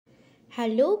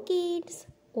Hello kids,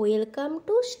 welcome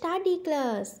to study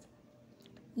class.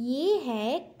 ये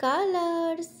है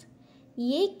colours.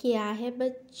 ये क्या है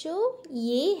बच्चों?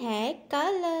 ये है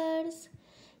कलर्स।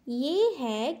 ये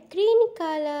है ग्रीन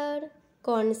कलर।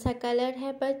 कौन सा कलर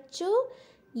है बच्चों?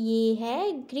 ये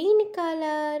है ग्रीन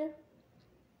कलर।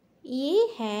 ये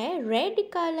है रेड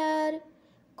कलर।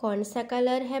 कौन सा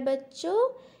कलर है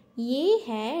बच्चों? ये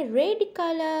है रेड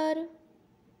कलर।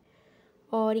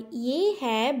 और ये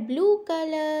है ब्लू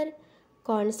कलर।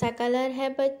 कौन सा कलर है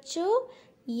बच्चों?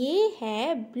 ये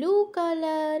है ब्लू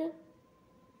कलर।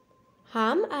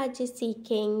 हम आज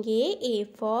सीखेंगे ए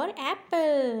फॉर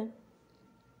एप्पल।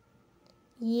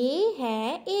 ये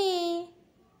है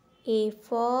A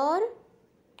for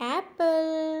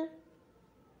Apple.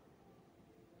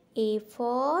 A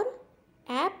for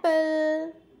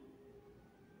Apple.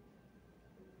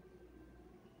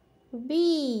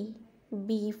 B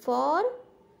for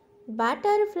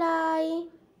butterfly.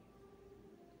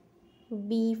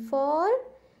 B for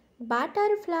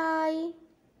butterfly.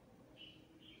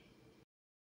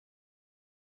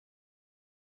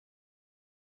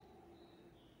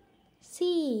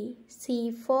 C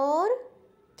for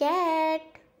cat.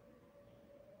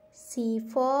 C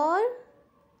for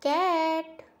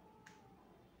cat.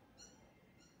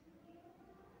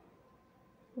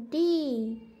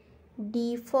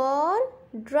 D for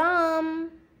drum.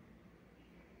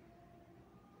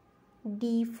 D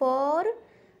for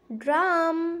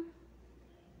drum.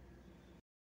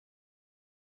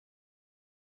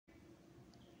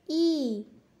 E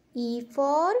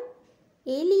for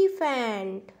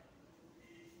elephant.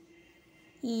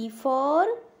 E for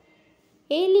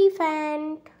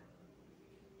elephant.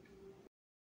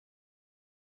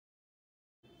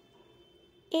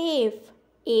 F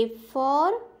for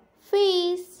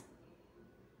fish.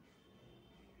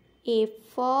 F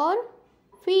for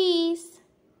fish.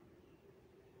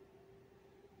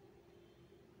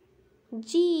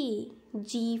 G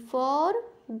for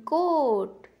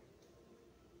goat.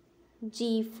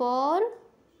 G for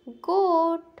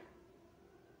goat.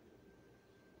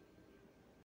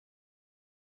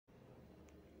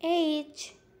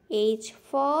 H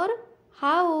for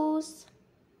house.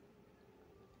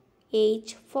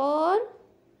 H for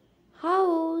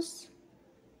house.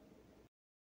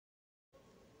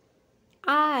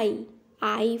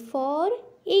 I for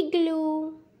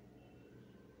igloo.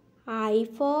 I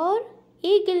for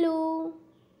igloo.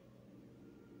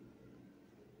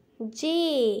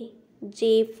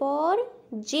 J for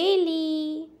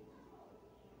jelly.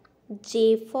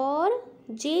 J for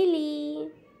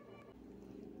jelly.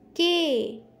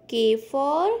 K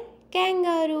for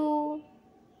kangaroo.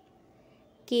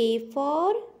 K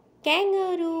for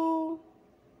kangaroo.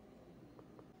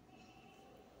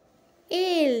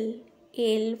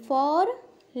 L for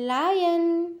lion.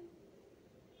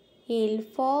 L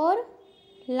for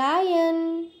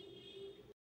lion.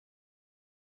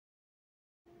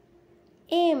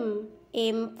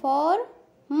 M for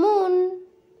moon.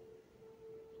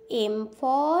 M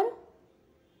for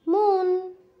moon.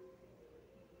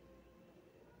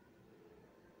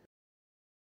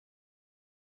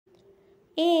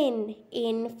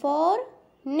 N for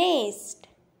nest.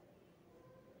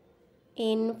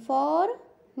 N for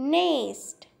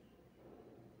nest.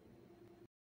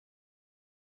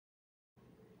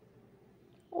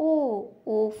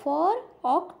 O for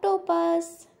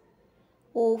octopus.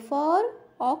 O for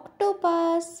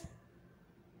octopus.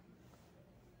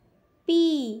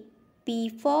 P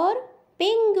for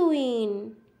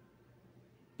penguin.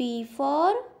 P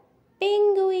for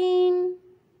penguin.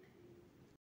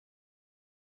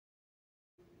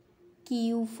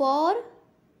 Q for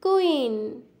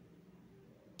queen.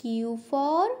 Q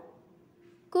for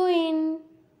queen.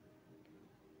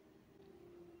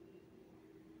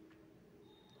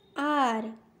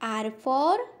 R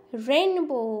for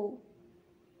rainbow.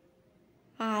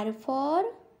 R for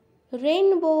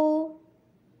rainbow.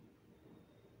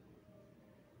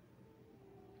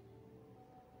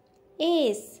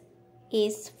 S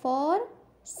for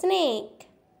snake.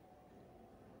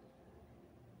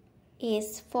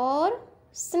 S for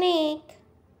snake.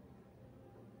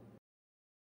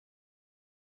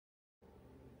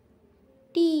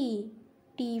 T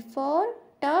for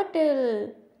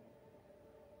turtle.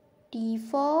 T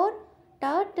for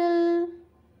turtle.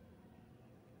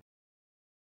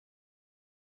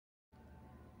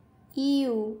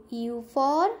 U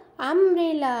for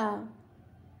umbrella.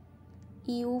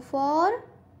 U for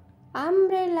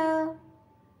umbrella.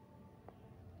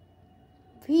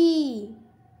 V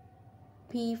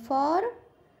for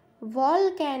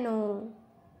volcano.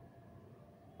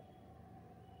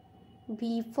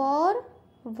 V for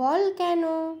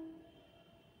volcano.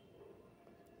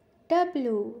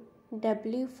 W.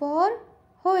 W for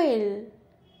whale.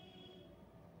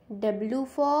 W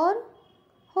for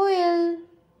whale.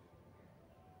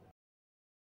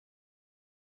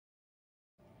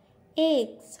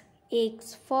 X.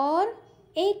 X for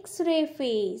X-ray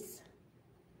face.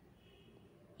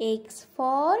 X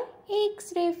for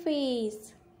X-ray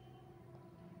face.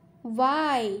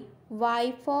 Y.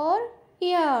 Y for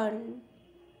yarn.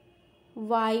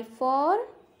 Y for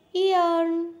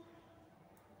yarn.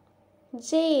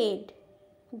 Z.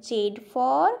 Z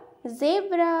for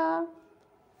zebra.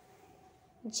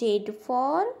 Z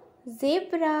for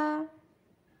zebra.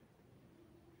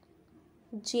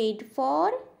 Z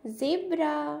for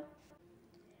zebra.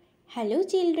 Hello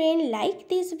children, like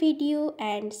this video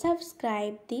and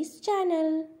subscribe this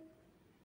channel.